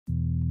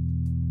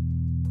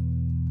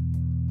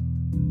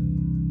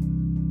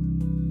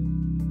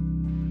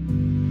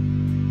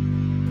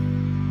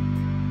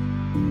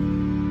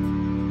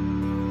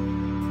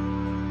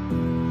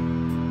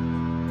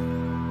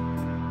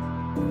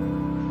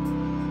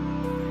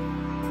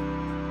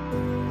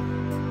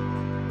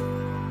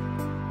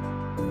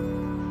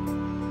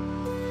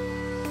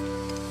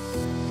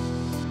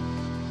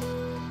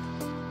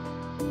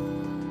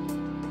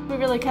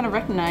really kind of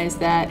recognize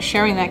that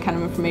sharing that kind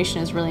of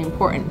information is really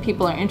important.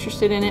 People are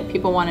interested in it,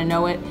 people want to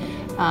know it,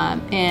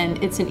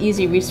 and it's an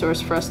easy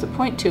resource for us to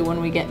point to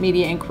when we get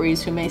media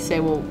inquiries who may say,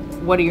 well,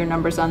 what are your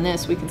numbers on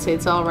this? We can say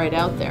it's all right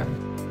out there.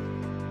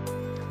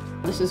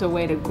 This is a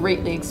way to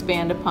greatly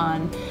expand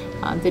upon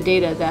the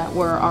data that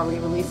we're already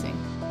releasing.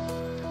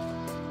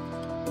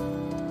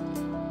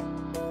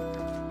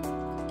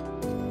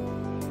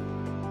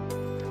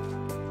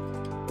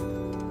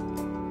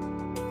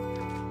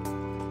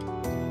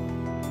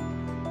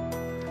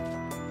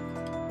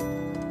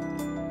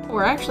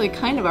 We're actually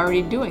kind of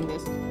already doing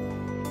this.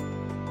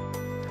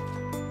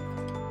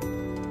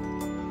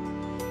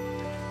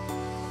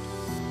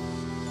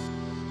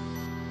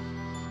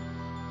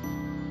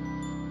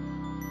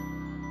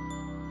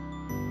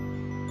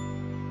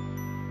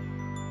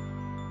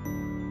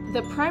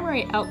 The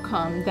primary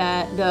outcome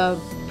that the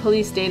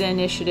Police Data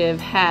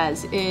Initiative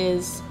has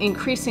is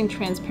increasing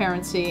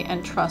transparency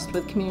and trust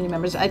with community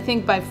members. I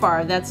think by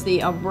far that's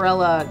the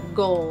umbrella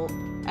goal.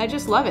 I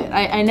just love it.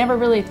 I never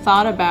really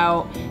thought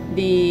about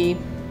the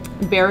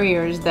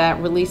barriers that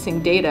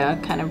releasing data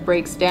kind of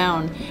breaks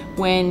down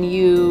when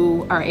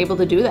you are able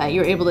to do that.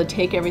 You're able to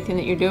take everything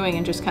that you're doing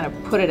and just kind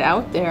of put it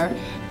out there,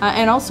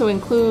 and also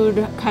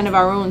include kind of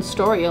our own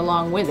story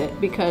along with it,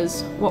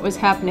 because what was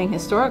happening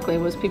historically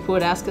was people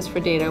would ask us for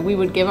data, we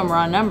would give them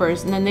raw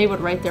numbers, and then they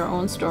would write their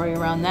own story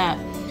around that.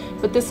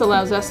 But this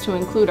allows us to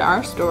include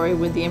our story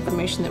with the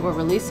information that we're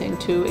releasing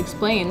to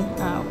explain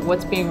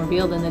what's being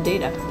revealed in the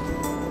data.